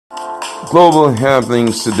Global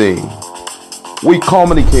happenings today. We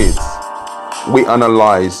communicate, we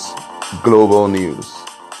analyze global news.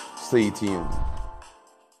 Stay tuned.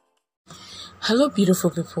 Hello,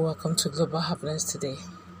 beautiful people. Welcome to Global Happenings Today.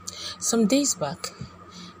 Some days back,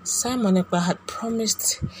 Simon Ekpa had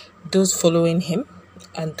promised those following him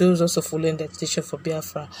and those also following the agitation for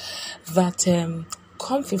Biafra that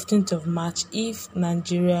come 15th of March, if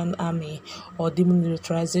Nigerian army or the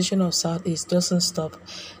militarization of Southeast doesn't stop,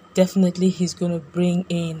 definitely he's going to bring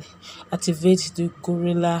in, activate the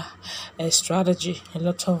guerrilla strategy. A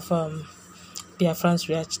lot of Biafrans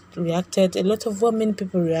reacted, a lot of women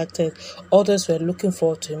people reacted, others were looking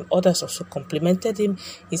forward to him, others also complimented him,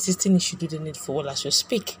 insisting he should do the needful as we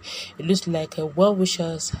speak. It looks like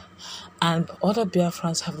well-wishers and other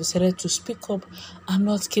Biafrans have decided to speak up and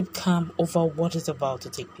not keep calm over what is about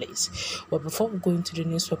to take place. Well, before we go into the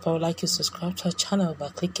newspaper, I would like you to subscribe to our channel by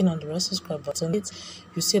clicking on the red subscribe button.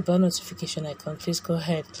 You see a bell notification icon. Please go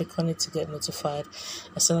ahead, click on it to get notified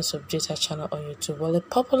and send us to update our channel on YouTube. Well, a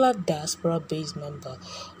popular diaspora-based member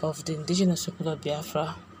of the indigenous people of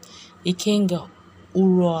Biafra, Ikenga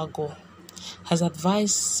Uroago, has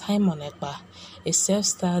advised Simon Ekpa, a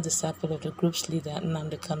self-styled disciple of the group's leader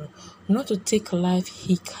Nnamdi Kanu, not to take a life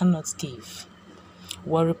he cannot give.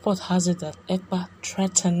 Well, report has it that Ekpa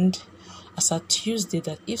threatened as at Tuesday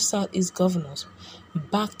that if Southeast governors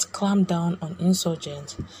backed clampdown on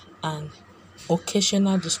insurgents and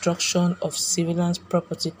occasional destruction of civilian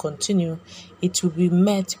property continue, it will be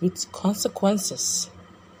met with consequences.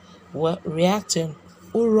 Well, reacting,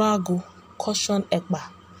 Uragu cautioned Ekpa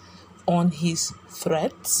on his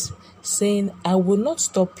threats, saying, "I will not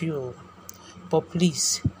stop you, but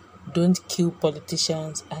please don't kill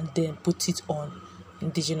politicians and then put it on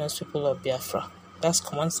indigenous people of Biafra." That's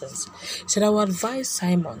common sense. He said, "I will advise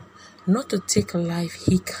Simon not to take a life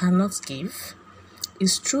he cannot give.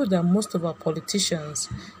 It's true that most of our politicians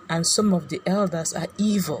and some of the elders are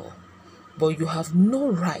evil, but you have no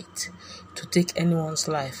right to take anyone's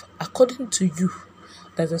life. According to you,"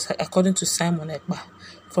 that is according to Simon Ekpa,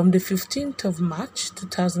 "from the 15th of March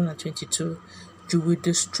 2022, you will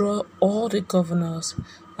destroy all the governors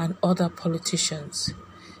and other politicians.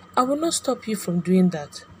 I will not stop you from doing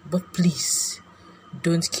that, but please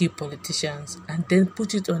don't kill politicians and then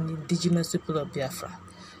put it on the indigenous people of Biafra.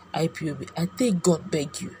 IPOB, I take God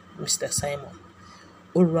beg you, Mr. Simon,"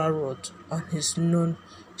 Ora wrote on his known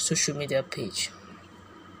social media page.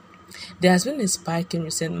 There has been a spike in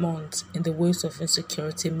recent months in the waves of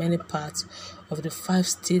insecurity in many parts of the 5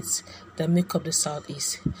 states that make up the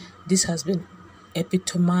Southeast. This has been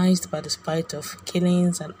epitomized by the spate of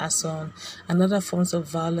killings and arson and other forms of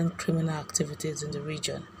violent criminal activities in the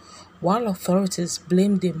region. While authorities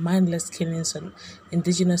blame the mindless killings on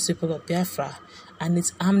indigenous people of Biafra and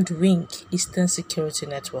its armed wing, Eastern Security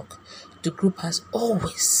Network, the group has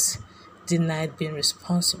always denied being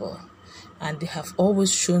responsible, and they have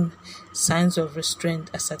always shown signs of restraint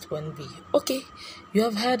as at when be. Okay, you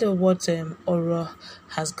have heard of what Oro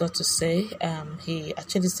has got to say. He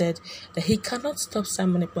actually said that he cannot stop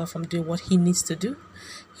Simon Ekpa from doing what he needs to do.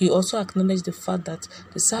 He also acknowledged the fact that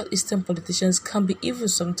the Southeastern politicians can be evil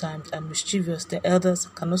sometimes and mischievous. The elders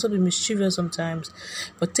can also be mischievous sometimes,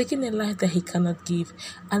 but taking a life that he cannot give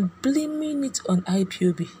and blaming it on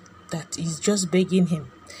IPOB, that is just begging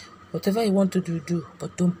him. Whatever you want to do,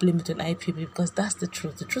 but don't blame it on IPOB, because that's the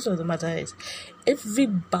truth. The truth of the matter is, every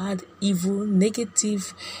bad, evil,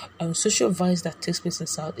 negative, social vice that takes place in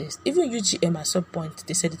Southeast, even UGM at some point,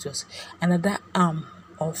 they said it was another arm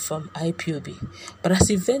of IPOB. But as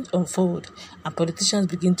events unfold and politicians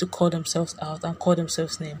begin to call themselves out and call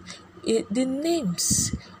themselves names, the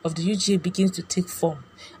names of the UGM begins to take form,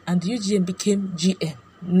 and the UGM became GM,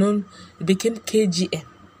 it became KGM.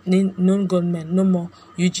 Non-government, no more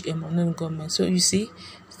UGM or non-government. So you see,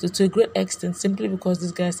 to a great extent, simply because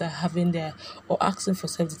these guys are having or asking for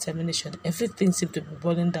self-determination, everything seems to be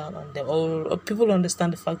boiling down on them. Or people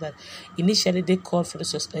understand the fact that initially they called for the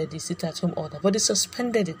sit-at-home order, but they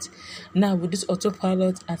suspended it. Now with this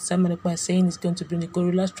autopilot and Simon Ekpa saying he's going to bring a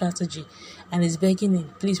guerrilla strategy and he's begging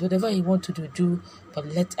him, please, whatever you want to do, but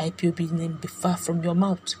let IPOB name be far from your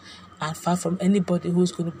mouth and far from anybody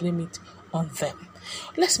who's going to blame it on them.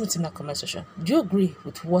 Let's meet in the comment section. Do you agree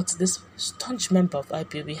with what this staunch member of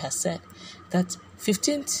IPOB has said? That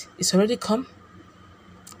 15th is already come,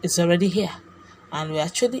 it's already here, and we're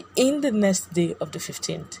actually in the next day of the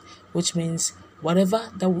 15th, which means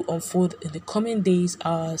whatever that will unfold in the coming days,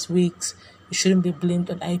 hours, weeks, it shouldn't be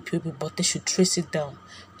blamed on IPOB, but they should trace it down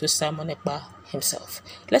to Simon Ekpa himself.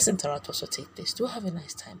 Let's interact also take place. Do have a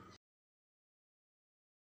nice time.